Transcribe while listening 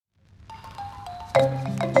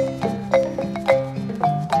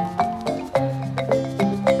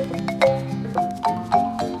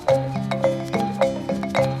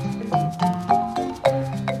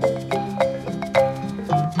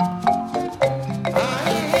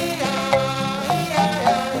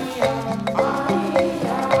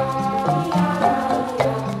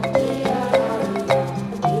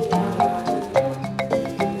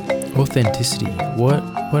Authenticity.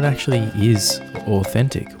 What actually is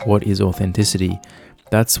authentic? What is authenticity?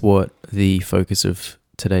 That's what the focus of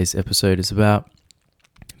today's episode is about,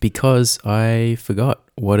 because I forgot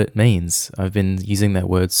what it means. I've been using that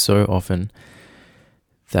word so often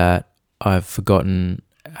that I've forgotten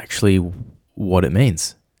actually what it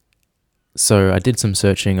means. So I did some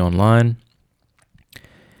searching online,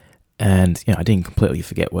 and I didn't completely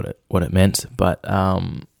forget what it meant, but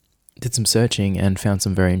did some searching and found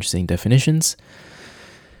some very interesting definitions.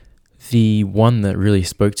 The one that really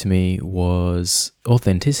spoke to me was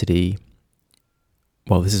authenticity.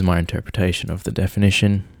 Well, this is my interpretation of the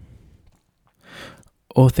definition.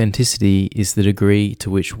 Authenticity is the degree to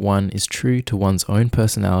which one is true to one's own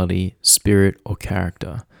personality, spirit, or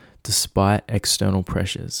character, despite external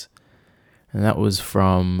pressures. And that was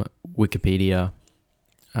from Wikipedia.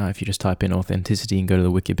 If you just type in authenticity and go to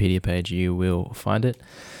the Wikipedia page, you will find it.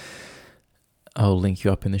 I'll link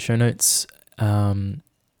you up in the show notes.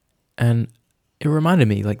 And it reminded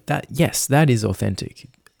me that, yes, that is authentic.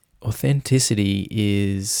 Authenticity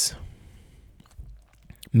is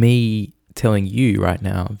me telling you right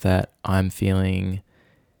now that I'm feeling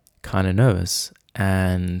kind of nervous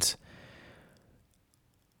and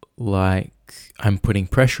like I'm putting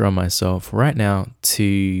pressure on myself right now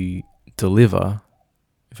to deliver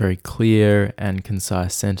very clear and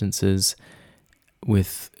concise sentences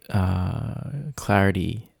with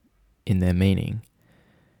clarity in their meaning.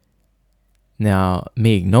 Now,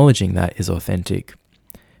 me acknowledging that is authentic,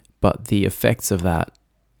 but the effects of that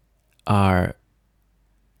are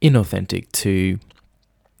inauthentic to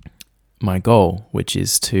my goal, which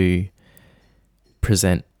is to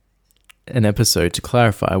present an episode to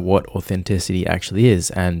clarify what authenticity actually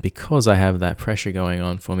is. And because I have that pressure going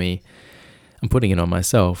on for me, I'm putting it on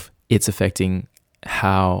myself, it's affecting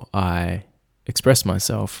how I express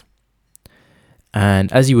myself.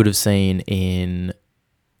 And as you would have seen in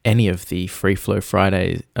any of the Free Flow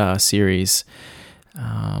Friday series,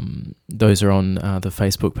 those are on the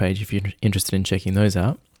Facebook page if you're interested in checking those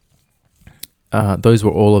out. Those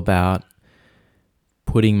were all about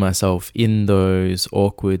putting myself in those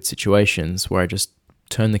awkward situations where I just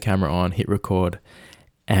turn the camera on, hit record,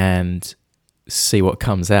 and see what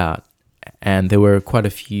comes out. And there were quite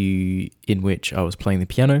a few in which I was playing the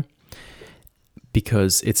piano,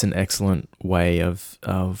 because it's an excellent way of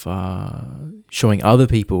showing other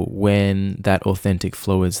people when that authentic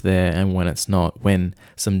flow is there and when it's not, when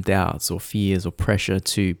some doubts or fears or pressure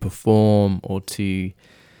to perform or to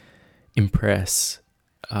impress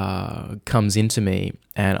comes into me,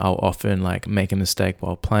 and I'll often make a mistake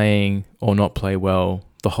while playing or not play well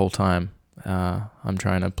the whole time I'm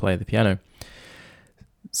trying to play the piano.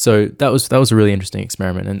 So that was a really interesting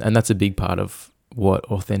experiment, and that's a big part of what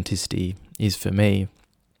authenticity is for me.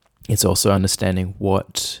 It's also understanding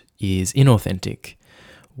what is inauthentic,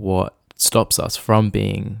 what stops us from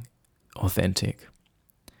being authentic.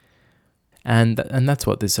 And that's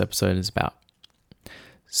what this episode is about.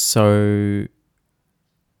 So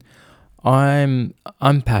I'm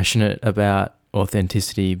passionate about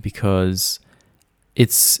authenticity because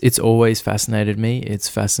it's always fascinated me. It's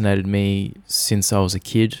fascinated me since I was a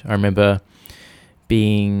kid. I remember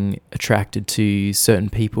being attracted to certain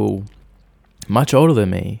people much older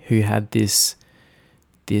than me who had this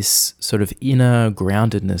sort of inner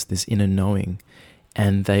groundedness, this inner knowing,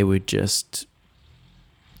 and they would just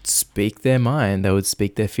speak their mind. They would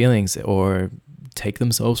speak their feelings, or take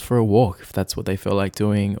themselves for a walk if that's what they felt like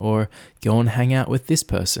doing, or go and hang out with this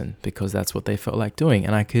person because that's what they felt like doing.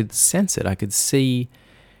 And I could sense it. I could see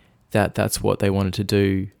that that's what they wanted to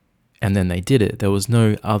do, and then they did it. There was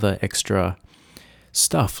no other extra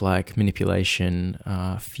stuff like manipulation,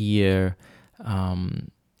 fear,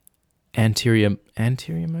 anterior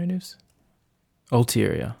motives?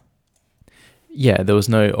 Ulterior. Yeah, there was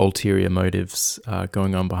no ulterior motives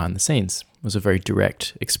going on behind the scenes. It was a very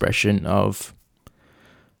direct expression of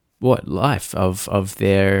life, of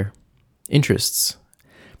their interests,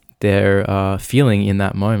 their feeling in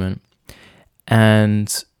that moment.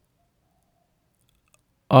 And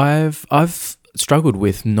I've struggled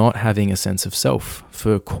with not having a sense of self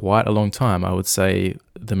for quite a long time. I would say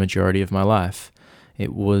the majority of my life.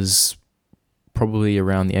 It was probably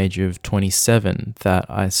around the age of 27 that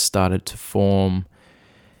I started to form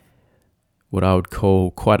what I would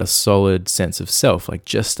call quite a solid sense of self, like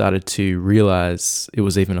just started to realize it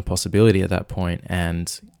was even a possibility at that point,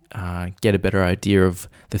 and get a better idea of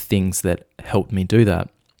the things that helped me do that.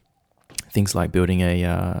 Things like building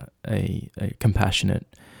a compassionate,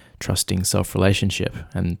 trusting self-relationship.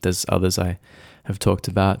 And there's others I have talked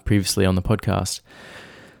about previously on the podcast.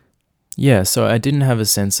 Yeah, so I didn't have a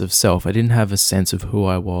sense of self. I didn't have a sense of who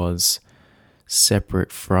I was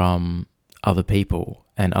separate from other people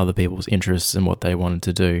and other people's interests and what they wanted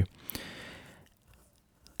to do.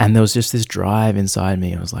 And there was just this drive inside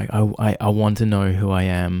me. I was like, I want to know who I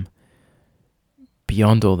am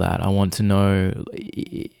beyond all that. I want to know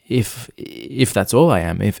if that's all I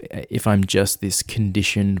am, if I'm just this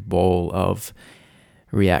conditioned ball of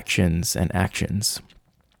reactions and actions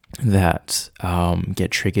that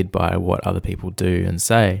get triggered by what other people do and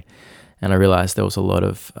say. And I realized there was a lot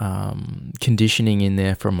of conditioning in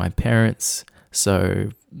there from my parents.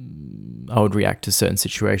 So I would react to certain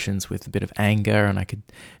situations with a bit of anger, and I could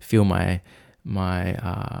feel my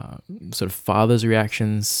sort of father's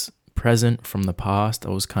reactions present from the past. I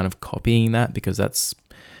was kind of copying that because that's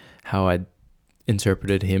how I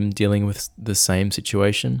interpreted him dealing with the same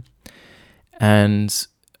situation. And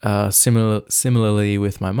similarly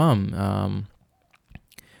with my mum,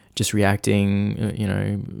 just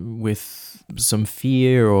reacting, with some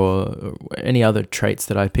fear or any other traits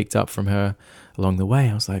that I picked up from her along the way.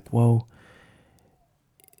 I was like, well,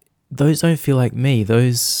 those don't feel like me.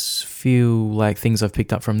 Those feel like things I've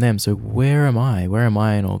picked up from them. So where am I? Where am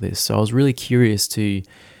I in all this? So I was really curious to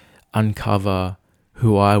uncover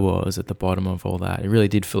who I was at the bottom of all that. It really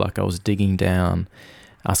did feel like I was digging down,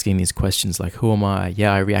 asking these questions like, who am I?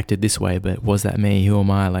 Yeah, I reacted this way, but was that me? Who am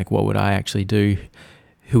I? Like, what would I actually do?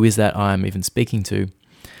 Who is that I'm even speaking to?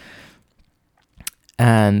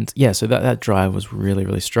 And yeah, so that drive was really,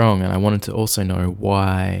 really strong. And I wanted to also know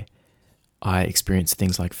why I experienced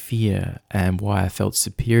things like fear and why I felt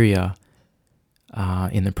superior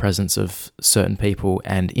in the presence of certain people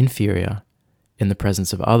and inferior in the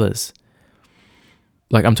presence of others.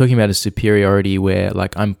 Like, I'm talking about a superiority where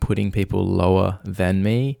like I'm putting people lower than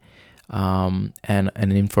me, and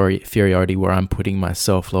an inferiority where I'm putting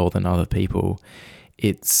myself lower than other people.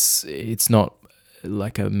 It's not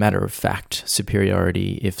like a matter of fact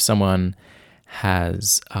superiority. If someone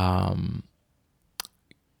has, done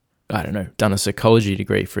a psychology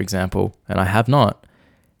degree, for example, and I have not,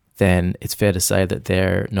 then it's fair to say that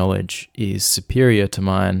their knowledge is superior to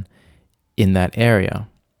mine in that area.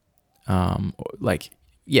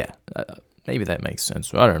 Maybe that makes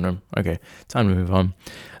sense. I don't know. Okay, time to move on.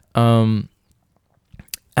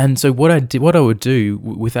 And so what I would do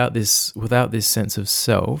without this sense of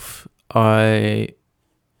self, I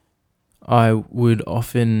would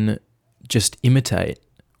often just imitate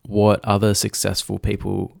what other successful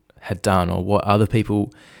people had done or what other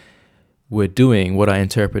people were doing, what I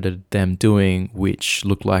interpreted them doing, which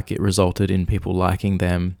looked like it resulted in people liking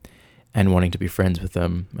them and wanting to be friends with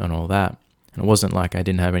them and all that. And it wasn't like I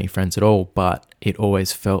didn't have any friends at all, but it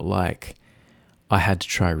always felt like I had to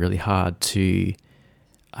try really hard to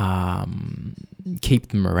keep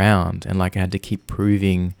them around, and like I had to keep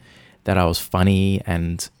proving that I was funny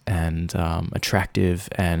and attractive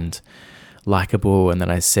and likable, and that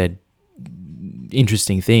I said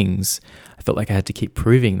interesting things. I felt like I had to keep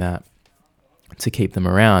proving that to keep them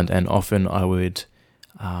around, and often I would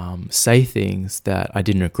say things that I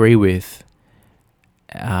didn't agree with,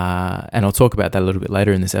 and I'll talk about that a little bit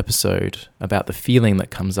later in this episode, about the feeling that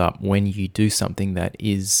comes up when you do something that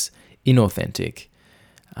is inauthentic.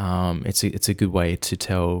 It's a good way to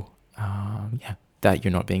tell that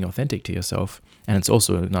you're not being authentic to yourself, and it's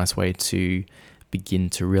also a nice way to begin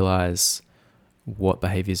to realize what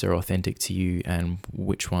behaviors are authentic to you and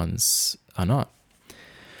which ones are not.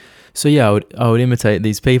 So yeah, I would imitate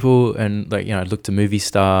these people, and I'd look to movie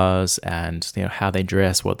stars and how they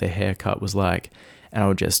dress, what their haircut was like, and I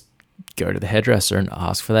would just go to the hairdresser and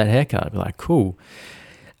ask for that haircut. I'd be like, cool,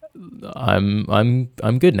 I'm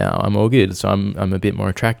good now. I'm all good. So I'm a bit more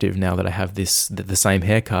attractive now that I have the same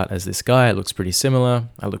haircut as this guy. It looks pretty similar.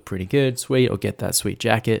 I look pretty good, sweet. I'll get that sweet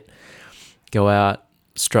jacket, go out,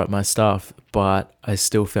 strut my stuff. But I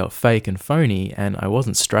still felt fake and phony, and I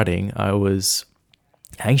wasn't strutting. I was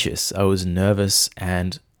anxious. I was nervous,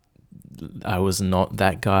 and I was not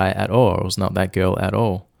that guy at all. I was not that girl at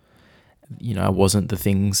all. I wasn't the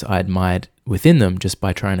things I admired within them just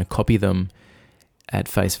by trying to copy them at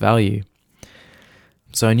face value.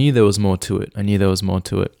 So I knew there was more to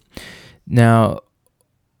it. Now,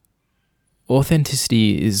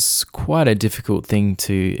 authenticity is quite a difficult thing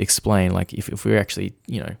to explain. Like if we're actually,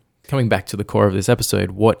 coming back to the core of this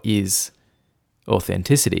episode, what is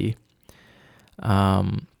authenticity?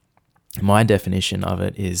 My definition of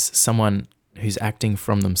it is someone who's acting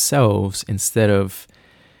from themselves instead of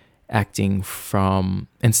acting from,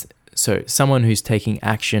 so someone who's taking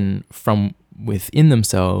action from within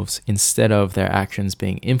themselves instead of their actions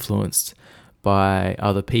being influenced by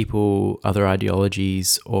other people, other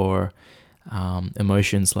ideologies, or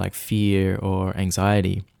emotions like fear or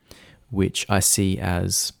anxiety, which I see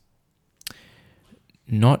as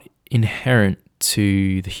not inherent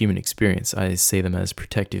to the human experience. I see them as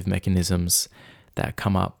protective mechanisms that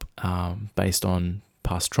come up based on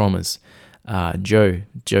past traumas.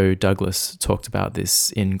 Joe Douglas talked about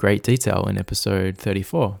this in great detail in episode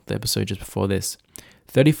 34, the episode just before this.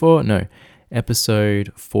 34? No,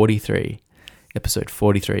 episode 43. Episode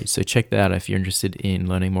 43. So check that out if you're interested in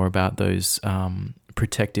learning more about those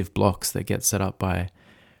protective blocks that get set up by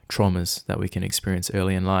traumas that we can experience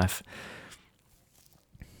early in life.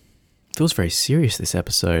 Feels very serious, this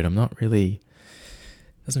episode.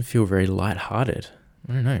 Doesn't feel very lighthearted.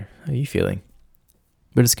 I don't know. How are you feeling?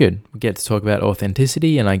 But it's good. We get to talk about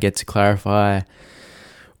authenticity, and I get to clarify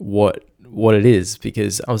what it is,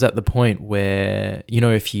 because I was at the point where,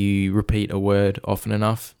 if you repeat a word often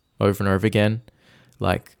enough, over and over again,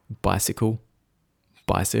 like bicycle,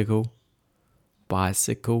 bicycle,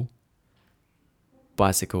 bicycle,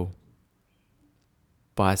 bicycle,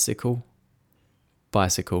 bicycle,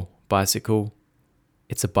 bicycle, bicycle,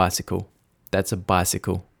 it's a bicycle, that's a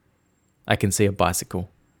bicycle, I can see a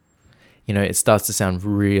bicycle. It starts to sound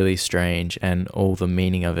really strange, and all the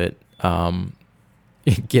meaning of it,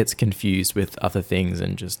 it gets confused with other things,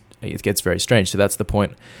 and just it gets very strange. So that's the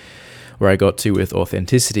point where I got to with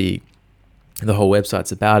authenticity. The whole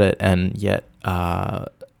website's about it, and yet I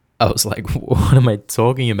was like, what am I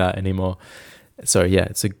talking about anymore? So yeah,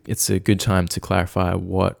 it's a good time to clarify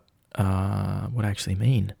what I actually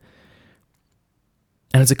mean.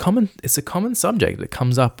 And it's a common subject that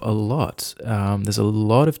comes up a lot. There's a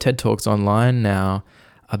lot of TED Talks online now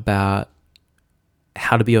about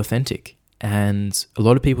how to be authentic, and a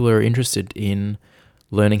lot of people are interested in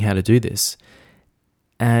learning how to do this.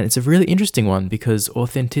 And it's a really interesting one, because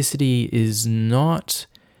authenticity is not,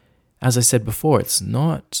 as I said before, it's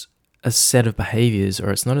not a set of behaviors, or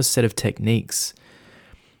it's not a set of techniques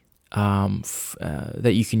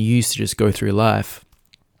that you can use to just go through life.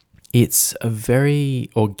 It's a very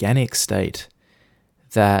organic state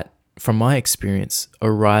that, from my experience,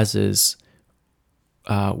 arises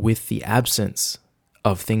with the absence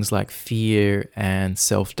of things like fear and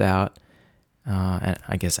self-doubt. And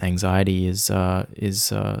I guess anxiety is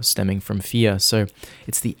stemming from fear. So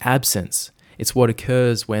it's the absence. It's what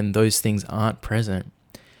occurs when those things aren't present.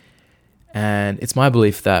 And it's my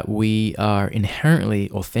belief that we are inherently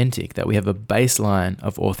authentic, that we have a baseline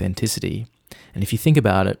of authenticity. And if you think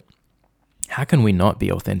about it, how can we not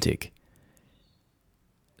be authentic?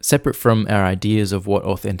 Separate from our ideas of what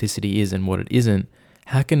authenticity is and what it isn't,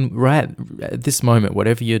 how can, right at this moment,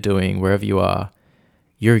 whatever you're doing, wherever you are,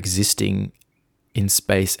 you're existing in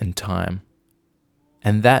space and time.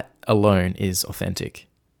 And that alone is authentic.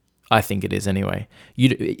 I think it is anyway.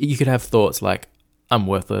 You could have thoughts like, I'm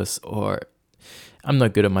worthless, or I'm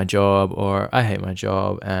not good at my job, or I hate my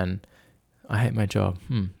job, and I hate my job.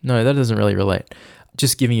 No, that doesn't really relate.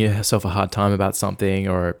 Just giving yourself a hard time about something,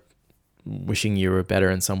 or wishing you were better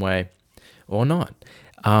in some way, or not.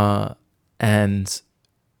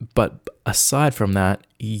 But aside from that,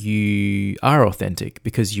 you are authentic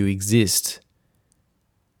because you exist,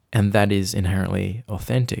 and that is inherently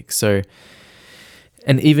authentic. So,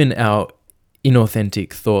 and even our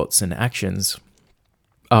inauthentic thoughts and actions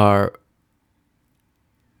are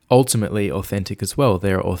ultimately authentic as well.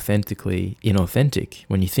 They're authentically inauthentic.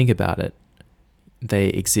 When you think about it, they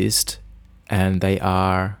exist and they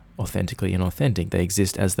are authentically inauthentic. They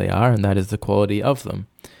exist as they are, and that is the quality of them.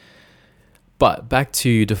 But back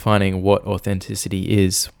to defining what authenticity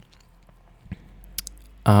is.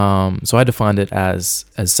 So I defined it as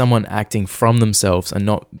someone acting from themselves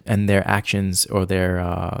and their actions, or their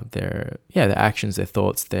actions, their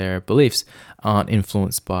thoughts, their beliefs aren't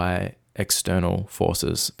influenced by external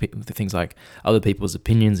forces, things like other people's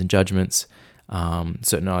opinions and judgments,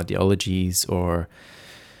 certain ideologies or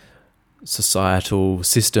societal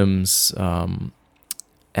systems.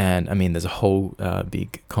 And I mean, there's a whole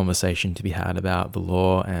big conversation to be had about the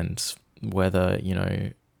law and whether,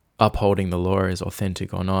 upholding the law is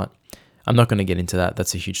authentic or not. I'm not going to get into that.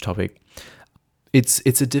 That's a huge topic.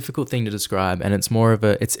 It's a difficult thing to describe, and it's more of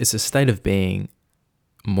it's a state of being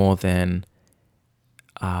more than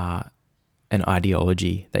an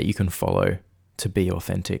ideology that you can follow to be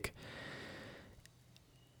authentic.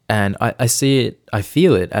 And I see it, I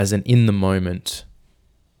feel it as an in the moment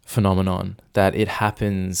phenomenon, that it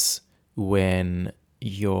happens when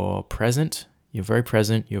you're present, you're very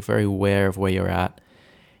present, you're very aware of where you're at,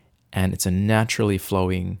 and it's a naturally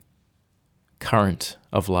flowing current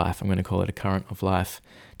of life. I'm going to call it a current of life,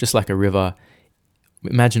 just like a river.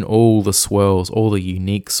 Imagine all the swirls, all the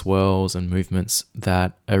unique swirls and movements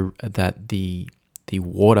that the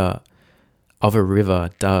water of a river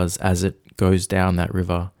does as it goes down that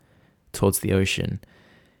river towards the ocean.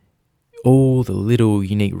 All the little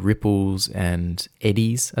unique ripples and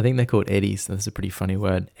eddies, I think they're called eddies, that's a pretty funny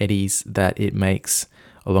word, eddies that it makes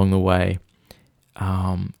along the way.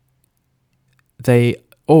 They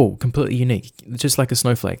all completely unique, just like a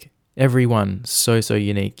snowflake. Everyone so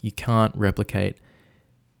unique. You can't replicate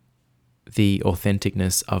the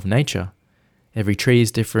authenticness of nature. Every tree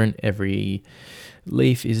is different, every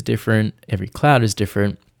leaf is different, every cloud is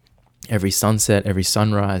different, every sunset, every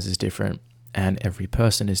sunrise is different, and every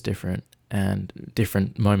person is different and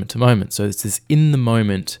different moment to moment. So it's this in the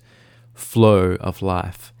moment flow of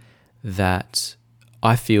life that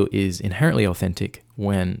I feel is inherently authentic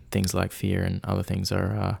when things like fear and other things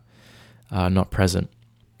are not present.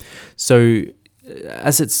 So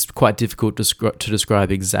as it's quite difficult to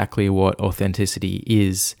describe exactly what authenticity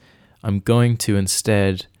is, I'm going to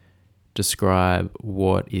instead describe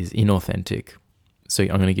what is inauthentic. So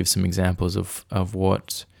I'm going to give some examples of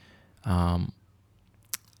what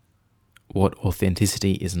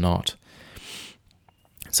authenticity is not.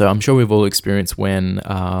 So I'm sure we've all experienced when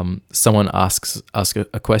someone asks us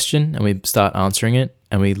a question and we start answering it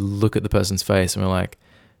and we look at the person's face and we're like,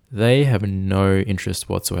 they have no interest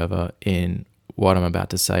whatsoever in what I'm about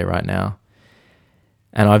to say right now.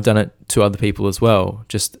 And I've done it to other people as well,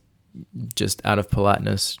 just out of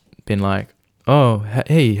politeness, been like, oh,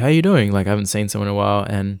 hey, how you doing? Like, I haven't seen someone in a while.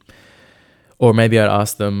 Or maybe I'd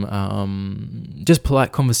ask them, just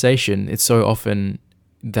polite conversation. It's so often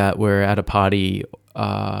that we're at a party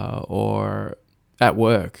or at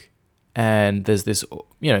work and there's this,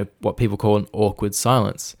 what people call an awkward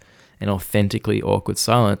silence, an authentically awkward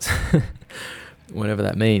silence, whatever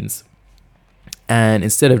that means. And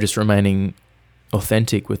instead of just remaining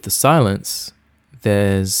authentic with the silence,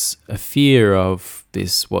 there's a fear of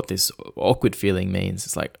what this awkward feeling means.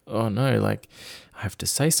 It's like, oh no, like I have to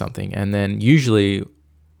say something. And then usually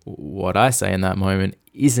what I say in that moment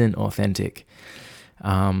isn't authentic,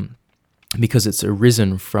 because it's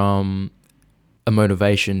arisen from a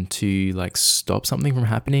motivation to like stop something from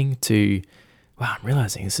happening. Wow, I'm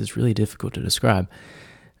realizing this is really difficult to describe.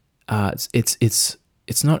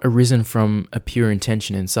 It's not arisen from a pure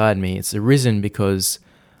intention inside me. It's arisen because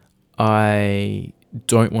I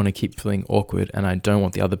don't want to keep feeling awkward and I don't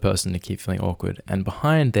want the other person to keep feeling awkward. And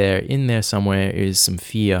in there somewhere is some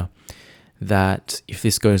fear that if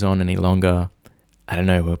this goes on any longer, I don't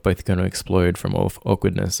know, we're both going to explode from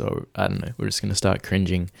awkwardness, or I don't know, we're just going to start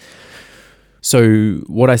cringing. So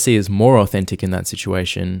what I see is more authentic in that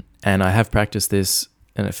situation, and I have practiced this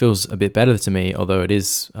and it feels a bit better to me, although it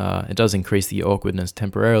does increase the awkwardness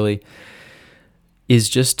temporarily, is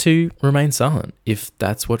just to remain silent if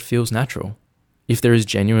that's what feels natural. If there is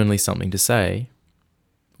genuinely something to say,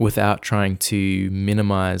 without trying to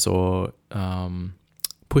minimize or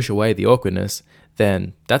push away the awkwardness,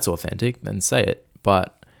 then that's authentic, then say it.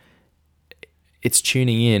 But it's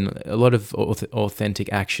tuning in. A lot of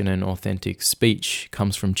authentic action and authentic speech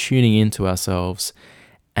comes from tuning into ourselves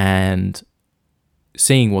and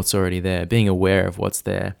seeing what's already there, being aware of what's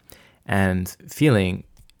there, and feeling,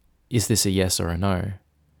 is this a yes or a no?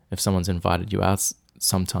 If someone's invited you out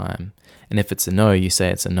sometime, and if it's a no, you say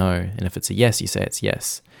it's a no, and if it's a yes, you say it's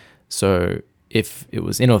yes. So if it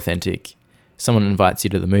was inauthentic, someone invites you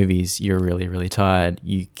to the movies, you're really, really tired,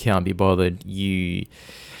 you can't be bothered, you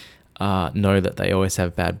know that they always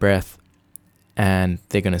have bad breath, and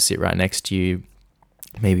they're going to sit right next to you,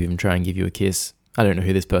 maybe even try and give you a kiss. I don't know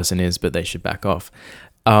who this person is, but they should back off.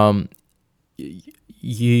 If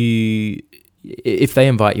they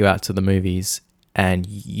invite you out to the movies and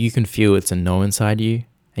you can feel it's a no inside you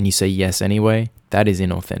and you say yes anyway, that is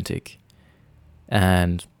inauthentic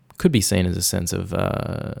and could be seen as a sense of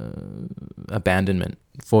abandonment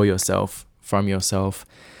for yourself, from yourself.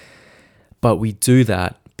 But we do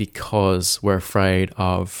that because we're afraid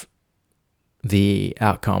of the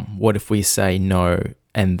outcome. What if we say no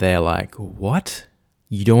and they're like, what?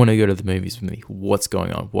 You don't want to go to the movies with me. What's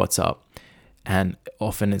going on? What's up? And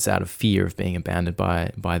often it's out of fear of being abandoned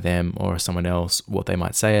by them or someone else, what they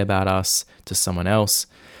might say about us to someone else.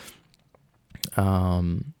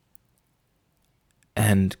 And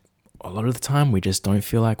a lot of the time we just don't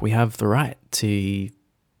feel like we have the right to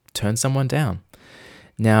turn someone down.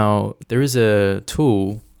 Now, there is a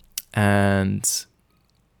tool, and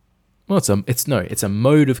it's a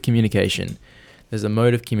mode of communication. There's a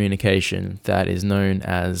mode of communication that is known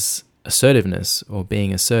as assertiveness or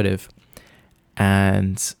being assertive.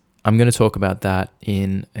 And I'm going to talk about that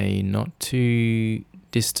in a not too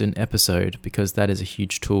distant episode, because that is a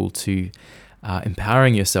huge tool to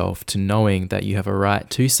empowering yourself, to knowing that you have a right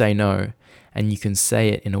to say no, and you can say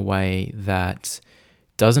it in a way that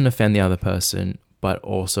doesn't offend the other person, but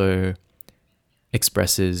also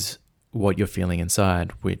expresses what you're feeling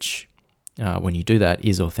inside, which when you do that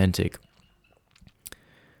is authentic.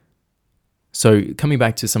 So coming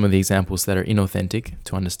back to some of the examples that are inauthentic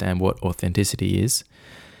to understand what authenticity is,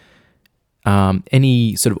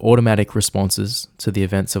 any sort of automatic responses to the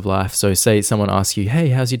events of life. So say someone asks you, hey,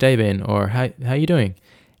 how's your day been? Or how are you doing?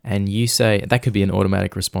 And you say, that could be an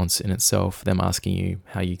automatic response in itself, them asking you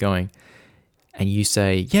how you're going. And you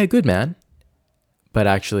say, yeah, good, man. But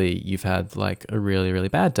actually you've had like a really, really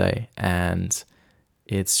bad day and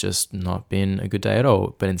it's just not been a good day at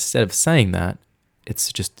all. But instead of saying that,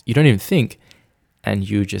 it's just, you don't even think, and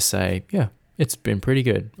you just say, yeah, it's been pretty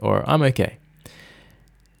good, or I'm okay.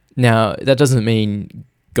 Now, that doesn't mean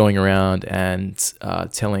going around and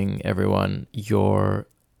telling everyone the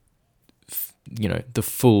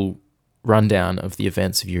full rundown of the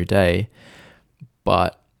events of your day,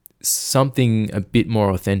 but something a bit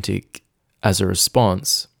more authentic as a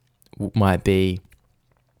response might be,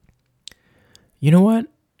 you know what?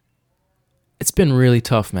 It's been really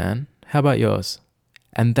tough, man. How about yours?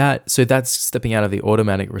 And that's stepping out of the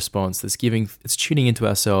automatic response. It's tuning into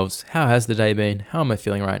ourselves. How has the day been? How am I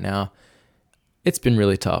feeling right now? It's been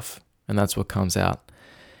really tough. And that's what comes out.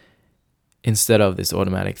 Instead of this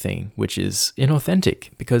automatic thing, which is inauthentic,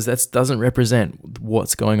 because that doesn't represent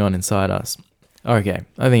what's going on inside us. Okay,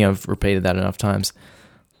 I think I've repeated that enough times.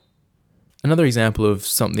 Another example of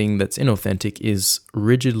something that's inauthentic is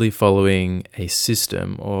rigidly following a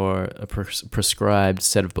system or a prescribed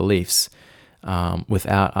set of beliefs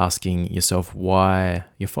without asking yourself why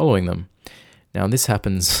you're following them. Now, this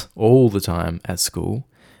happens all the time at school,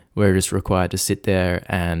 where you're just required to sit there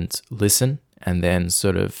and listen and then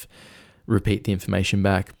sort of repeat the information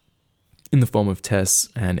back in the form of tests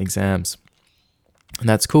and exams. And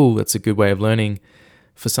that's cool. That's a good way of learning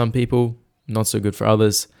for some people, not so good for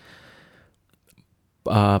others.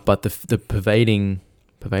 But the prevailing,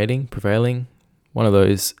 one of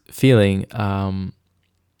those feeling,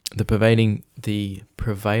 the prevailing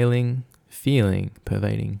feeling.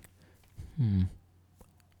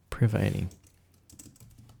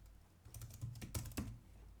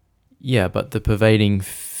 Yeah, but the pervading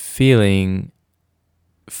feeling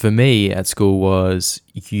for me at school was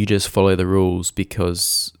you just follow the rules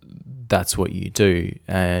because that's what you do,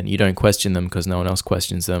 and you don't question them because no one else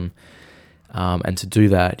questions them. And to do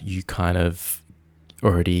that, you kind of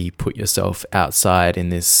already put yourself outside in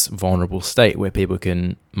this vulnerable state where people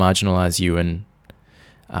can marginalize you and,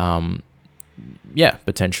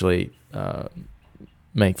 potentially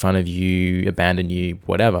make fun of you, abandon you,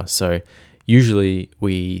 whatever. So usually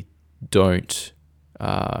we don't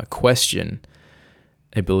question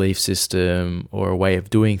a belief system or a way of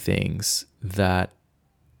doing things that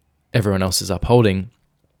everyone else is upholding,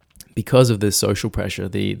 because of this social pressure,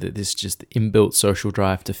 this just inbuilt social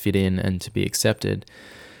drive to fit in and to be accepted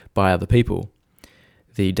by other people.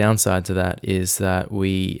 The downside to that is that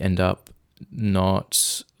we end up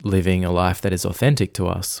not living a life that is authentic to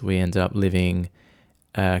us. We end up living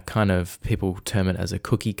a kind of, people term it as a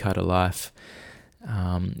cookie cutter life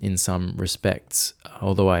in some respects,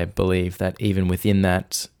 although I believe that even within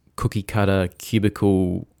that cookie cutter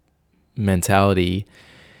cubicle mentality,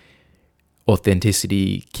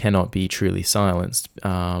 authenticity cannot be truly silenced.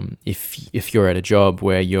 If you're at a job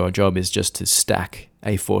where your job is just to stack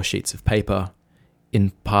A4 sheets of paper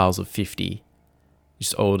in piles of 50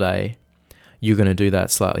 just all day, you're going to do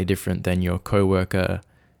that slightly different than your coworker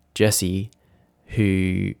Jesse,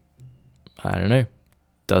 who, I don't know,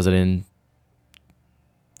 does it in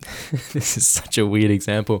this is such a weird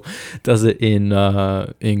example, does it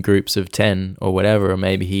in groups of 10 or whatever, or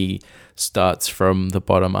maybe he starts from the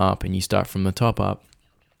bottom up and you start from the top up.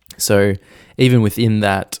 So even within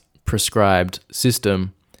that prescribed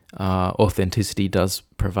system, authenticity does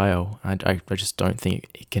prevail. I just don't think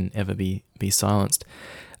it can ever be silenced.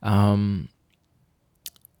 I'm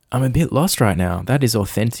a bit lost right now. That is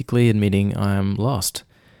authentically admitting I'm lost.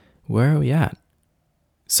 Where are we at?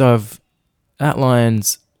 So I've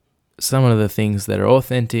outlined some of the things that are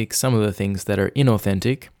authentic, some of the things that are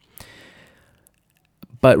inauthentic.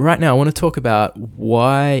 But right now I want to talk about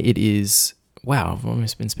why it is, wow, I've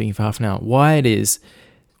almost been speaking for half an hour, why it is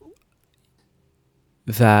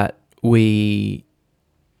that we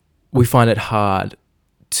find it hard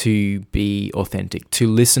to be authentic, to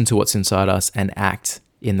listen to what's inside us and act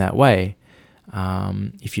in that way.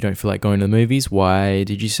 If you don't feel like going to the movies, why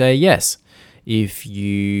did you say yes? If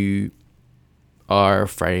you are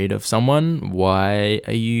afraid of someone, why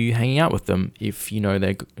are you hanging out with them? If you know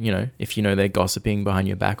they're gossiping behind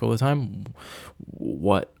your back all the time,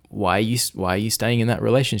 why are you staying in that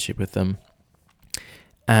relationship with them?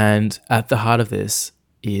 And at the heart of this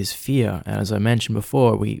is fear. And as I mentioned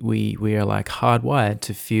before, we are like hardwired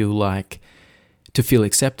to feel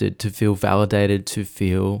accepted, to feel validated, to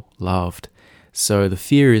feel loved. So the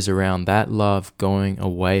fear is around that love going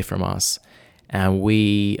away from us. And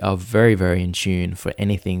we are very, very in tune for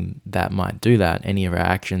anything that might do that, any of our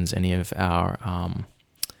actions, any of our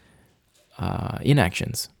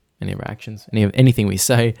inactions, any of our actions, anything we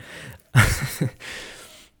say.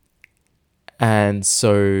 And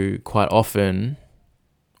so quite often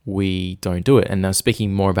we don't do it. And now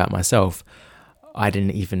speaking more about myself, I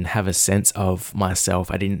didn't even have a sense of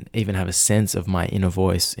myself. I didn't even have a sense of my inner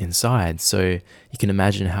voice inside. So you can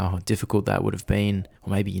imagine how difficult that would have been,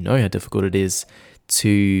 or maybe you know how difficult it is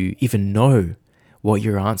to even know what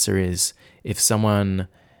your answer is. If someone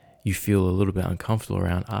you feel a little bit uncomfortable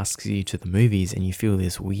around asks you to the movies and you feel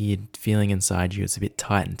this weird feeling inside you, it's a bit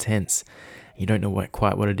tight and tense. You don't know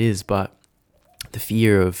quite what it is, but the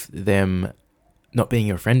fear of them not being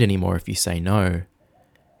your friend anymore if you say no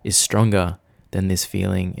is stronger than this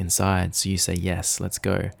feeling inside. So you say, yes, let's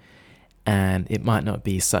go. And it might not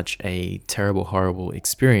be such a terrible, horrible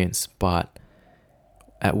experience, but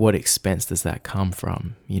at what expense does that come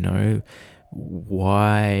from?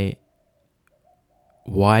 Why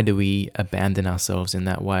do we abandon ourselves in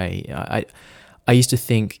that way? I used to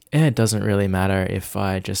think, it doesn't really matter if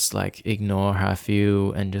I just like ignore how I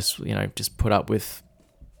feel and just put up with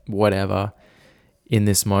whatever in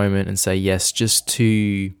this moment and say yes, just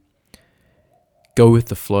to go with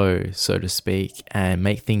the flow, so to speak, and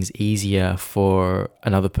make things easier for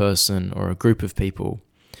another person or a group of people.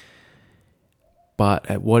 But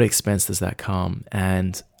at what expense does that come?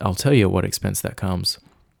 And I'll tell you at what expense that comes.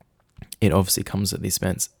 It obviously comes at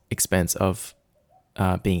the expense of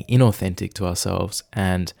being inauthentic to ourselves.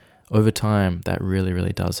 And over time, that really,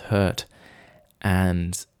 really does hurt.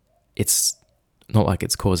 And it's not like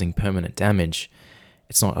it's causing permanent damage.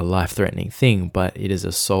 It's not a life-threatening thing, but it is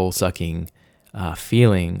a soul-sucking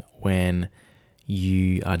feeling when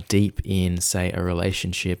you are deep in, say, a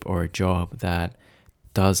relationship or a job that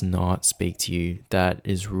does not speak to you, that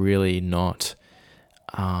is really not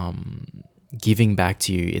giving back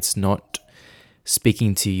to you. It's not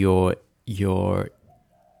speaking to your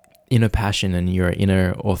inner passion and your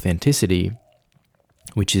inner authenticity,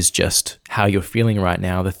 which is just how you're feeling right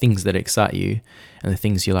now, the things that excite you and the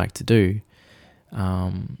things you like to do.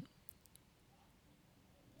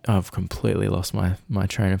 I've completely lost my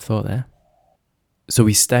train of thought there. So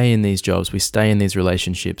we stay in these jobs, we stay in these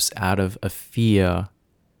relationships out of a fear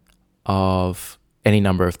of any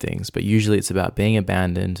number of things, but usually it's about being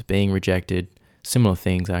abandoned, being rejected, similar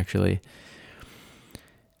things actually.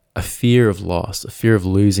 A fear of loss, a fear of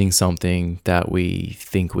losing something that we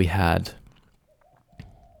think we had.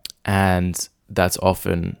 And that's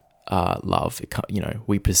often love.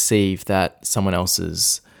 We perceive that someone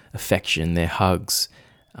else's affection, their hugs,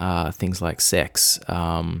 things like sex,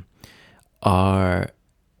 are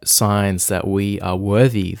signs that we are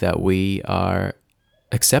worthy, that we are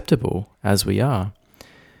acceptable as we are.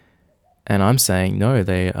 And I'm saying, no,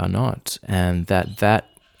 they are not. And that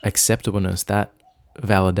acceptableness, that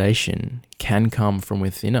validation can come from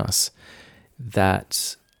within us,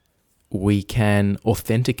 that we can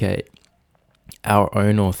authenticate our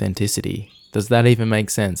own authenticity. Does that even make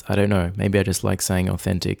sense? I don't know. Maybe I just like saying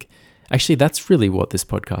authentic. Actually, that's really what this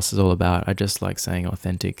podcast is all about. I just like saying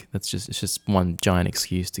authentic. It's just one giant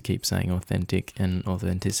excuse to keep saying authentic and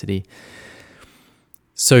authenticity.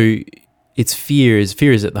 So it's fear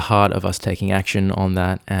is at the heart of us taking action on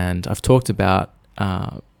that. And I've talked about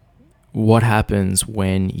what happens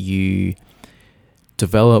when you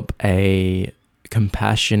develop a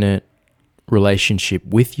compassionate relationship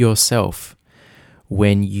with yourself,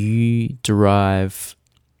 when you derive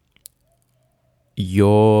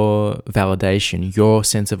your validation, your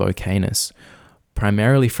sense of okayness,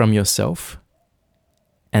 primarily from yourself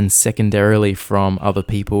and secondarily from other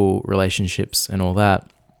people, relationships and all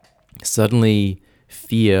that. Suddenly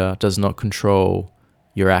fear does not control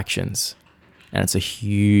your actions. And it's a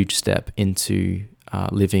huge step into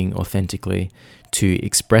living authentically, to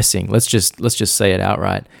expressing, let's just say it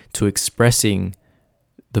outright, to expressing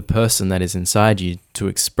the person that is inside you, to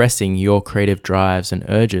expressing your creative drives and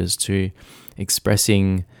urges, to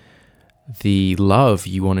expressing the love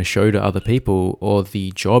you want to show to other people, or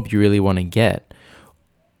the job you really want to get,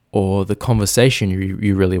 or the conversation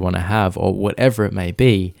you really want to have, or whatever it may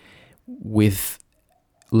be, with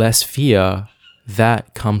less fear,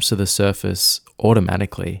 that comes to the surface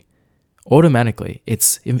automatically.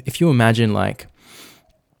 It's, if you imagine like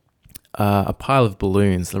a pile of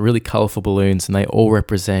balloons, the really colorful balloons, and they all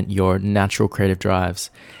represent your natural creative drives,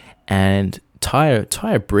 and tie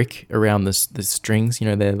a brick around the strings. You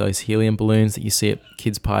know, they're those helium balloons that you see at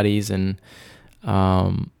kids' parties and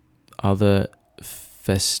other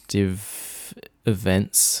festive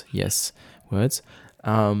events. Yes, words.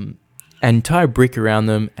 And tie a brick around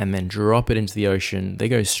them and then drop it into the ocean. They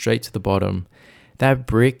go straight to the bottom. That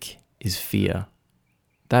brick is fear.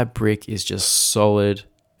 That brick is just solid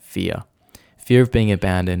fear. Fear of being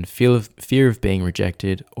abandoned, fear of being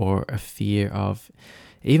rejected, or a fear of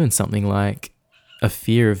even something like a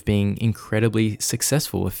fear of being incredibly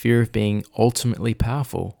successful, a fear of being ultimately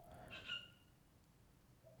powerful.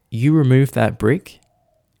 You remove that brick,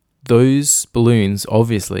 those balloons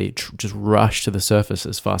obviously just rush to the surface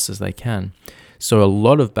as fast as they can. So a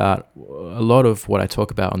lot of what I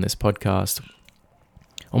talk about on this podcast,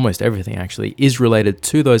 almost everything actually, is related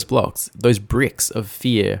to those blocks, those bricks of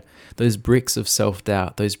fear, those bricks of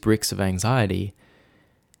self-doubt, those bricks of anxiety,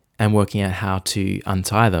 and working out how to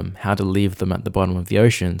untie them, how to leave them at the bottom of the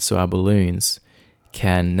ocean so our balloons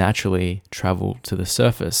can naturally travel to the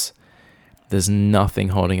surface. There's nothing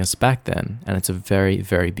holding us back then, and it's a very,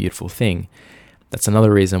 very beautiful thing. That's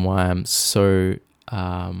another reason why I'm so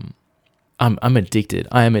I'm addicted.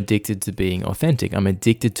 I am addicted to being authentic. I'm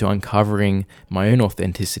addicted to uncovering my own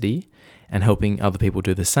authenticity and helping other people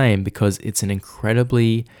do the same, because it's an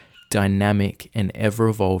incredibly dynamic and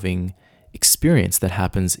ever-evolving experience that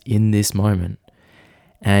happens in this moment.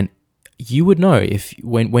 And you would know if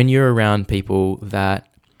when you're around people that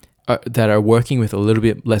are working with a little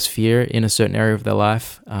bit less fear in a certain area of their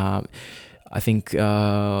life. I think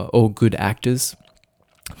all good actors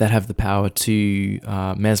that have the power to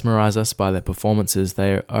mesmerize us by their performances,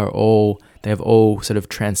 they have all sort of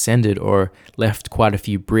transcended or left quite a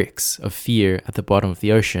few bricks of fear at the bottom of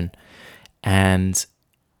the ocean. And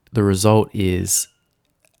the result is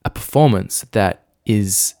a performance that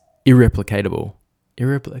is irreplicatable.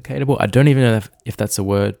 I don't even know if that's a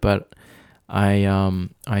word, but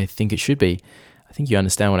I think it should be. I think you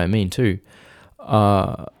understand what I mean too.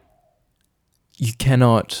 You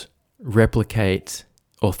cannot replicate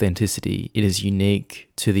authenticity. It is unique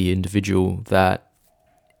to the individual that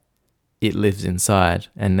it lives inside.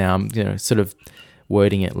 And now I'm sort of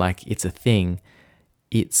wording it like it's a thing.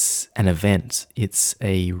 It's an event. It's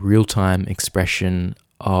a real-time expression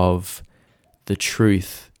of the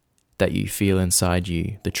truth that you feel inside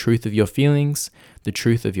you, the truth of your feelings, the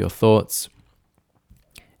truth of your thoughts,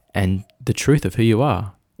 and the truth of who you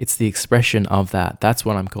are. It's the expression of that. That's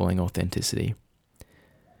what I'm calling authenticity.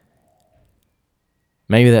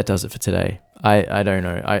 Maybe that does it for today. I don't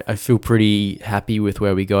know. I feel pretty happy with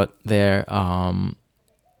where we got there.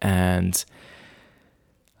 And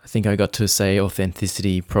I think I got to say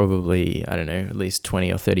authenticity probably, I don't know, at least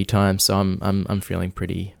 20 or 30 times. So I'm feeling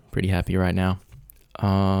pretty happy right now.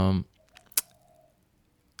 I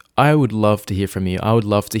would love to hear from you. I would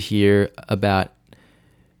love to hear about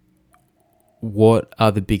what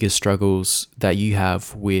are the biggest struggles that you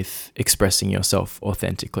have with expressing yourself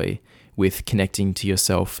authentically, with connecting to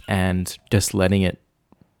yourself and just letting it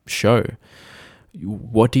show.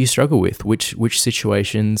 What do you struggle with? Which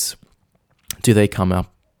situations do they come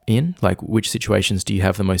up in? Like, which situations do you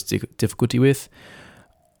have the most difficulty with?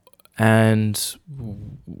 And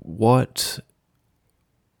what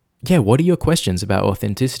are your questions about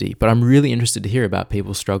authenticity? But I'm really interested to hear about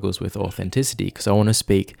people's struggles with authenticity, because I want to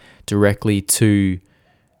speak directly to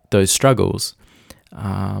those struggles.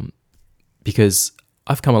 Because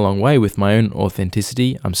I've come a long way with my own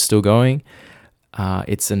authenticity. I'm still going.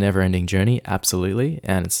 It's a never-ending journey, absolutely.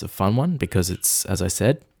 And it's a fun one because it's, as I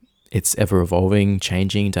said, it's ever-evolving,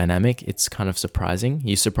 changing, dynamic. It's kind of surprising.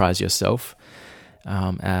 You surprise yourself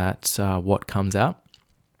at what comes out.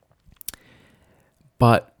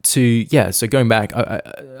 But so going back,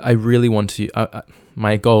 I really want to,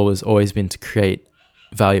 my goal has always been to create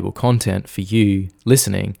valuable content for you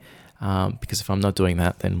listening, because if I'm not doing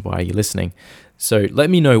that, then why are you listening? So let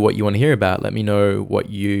me know what you want to hear about. Let me know what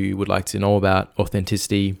you would like to know about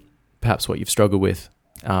authenticity, perhaps what you've struggled with.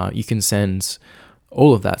 You can send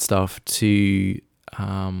all of that stuff to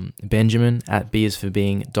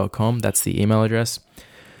benjamin@beisforbeing.com. That's the email address.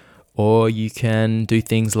 Or you can do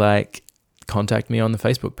things like contact me on the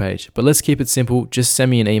Facebook page. But let's keep it simple. Just send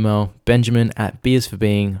me an email,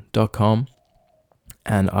 benjamin@beisforbeing.com,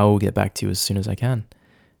 and I will get back to you as soon as I can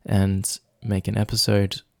and make an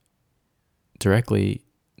episode directly,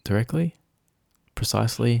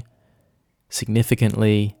 precisely,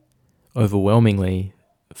 significantly, overwhelmingly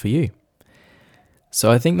for you.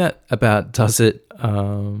 So I think that about does it.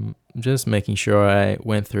 Just making sure I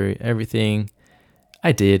went through everything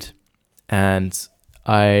I did, and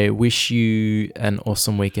I wish you an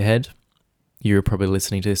awesome week ahead. You're probably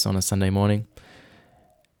listening to this on a Sunday morning.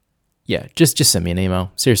 Yeah, just send me an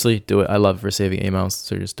email. Seriously, do it. I love receiving emails,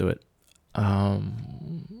 so just do it.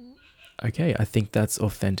 Okay, I think that's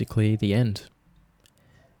authentically the end.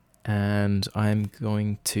 And I'm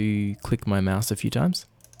going to click my mouse a few times.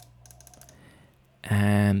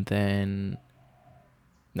 And then...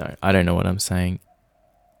 No, I don't know what I'm saying.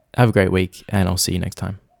 Have a great week, and I'll see you next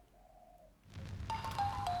time.